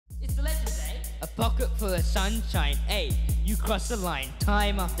A pocket full of sunshine, ayy. You cross the line,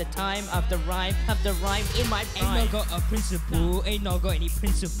 time after rhyme after rhyme in my prime. Ain't no got a principle, ain't no got any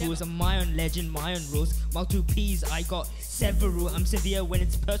principles. I'm my own legend, my own rules. Multiple P's, I got several. I'm severe when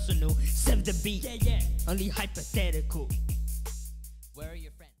it's personal. Sev the beat, only hypothetical. Where are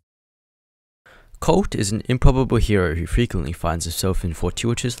your friends? Colt is an improbable hero who frequently finds himself in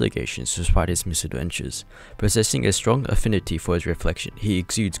fortuitous locations despite his misadventures. Possessing a strong affinity for his reflection, he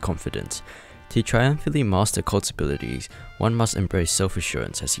exudes confidence. To triumphantly master Colt's abilities, one must embrace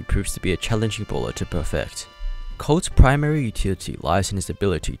self-assurance as he proves to be a challenging brawler to perfect. Colt's primary utility lies in his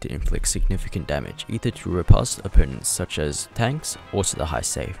ability to inflict significant damage, either to repulsed opponents such as tanks or to the high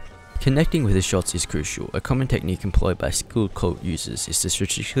save. Connecting with his shots is crucial. A common technique employed by skilled Colt users is to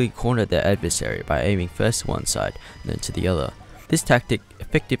strategically corner their adversary by aiming first to one side and then to the other. This tactic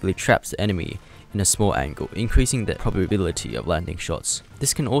effectively traps the enemy in a small angle, increasing the probability of landing shots.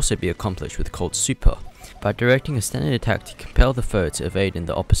 This can also be accomplished with Colt's super, by directing a standard attack to compel the foe to evade in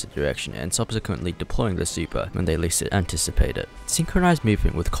the opposite direction and subsequently deploying the super when they least anticipate it. Synchronized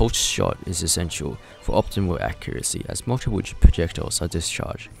movement with Colt's shot is essential for optimal accuracy as multiple projectiles are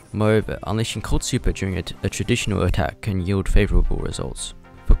discharged. Moreover, unleashing Colt's super during a traditional attack can yield favorable results.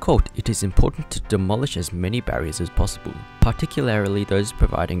 For Colt, it is important to demolish as many barriers as possible, particularly those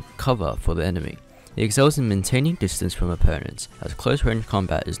providing cover for the enemy. He excels in maintaining distance from opponents, as close-range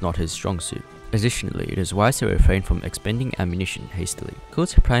combat is not his strong suit. Additionally, it is wise to refrain from expending ammunition hastily.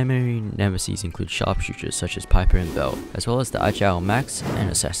 Colt's primary nemesis include sharpshooters such as Piper and Bell, as well as the agile Max and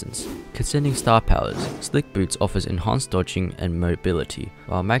assassins. Concerning star powers, Slick Boots offers enhanced dodging and mobility,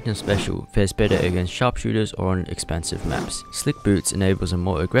 while Magnum Special fares better against sharpshooters or on expansive maps. Slick Boots enables a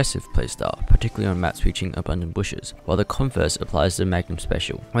more aggressive playstyle, particularly on maps featuring abundant bushes, while the converse applies to Magnum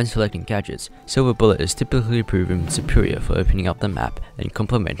Special. When selecting gadgets, Silver Bullet is typically proven superior for opening up the map and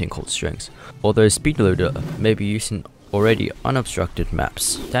complementing Colt's strengths, although Speed Loader may be used in already unobstructed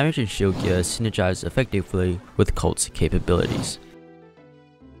maps. Damage and shield gear synergize effectively with Colt's capabilities.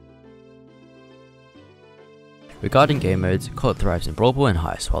 Regarding game modes, Colt thrives in Brawl and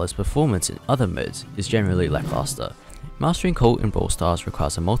Heist, while his performance in other modes is generally lackluster. Mastering Colt in Brawl Stars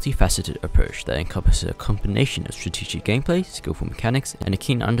requires a multifaceted approach that encompasses a combination of strategic gameplay, skillful mechanics, and a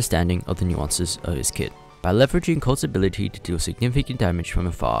keen understanding of the nuances of his kit. By leveraging Colt's ability to deal significant damage from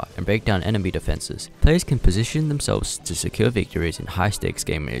afar and break down enemy defenses, players can position themselves to secure victories in high-stakes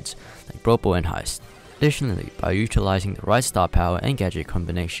game modes like Brawl and Heist. Additionally, by utilizing the right star power and gadget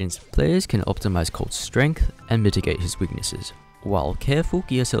combinations, players can optimize Colt's strength and mitigate his weaknesses, while careful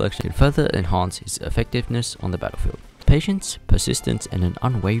gear selection can further enhance his effectiveness on the battlefield. Patience, persistence, and an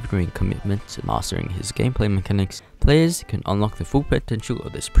unwavering commitment to mastering his gameplay mechanics, players can unlock the full potential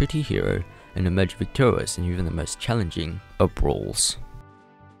of this pretty hero and emerge victorious in even the most challenging of brawls.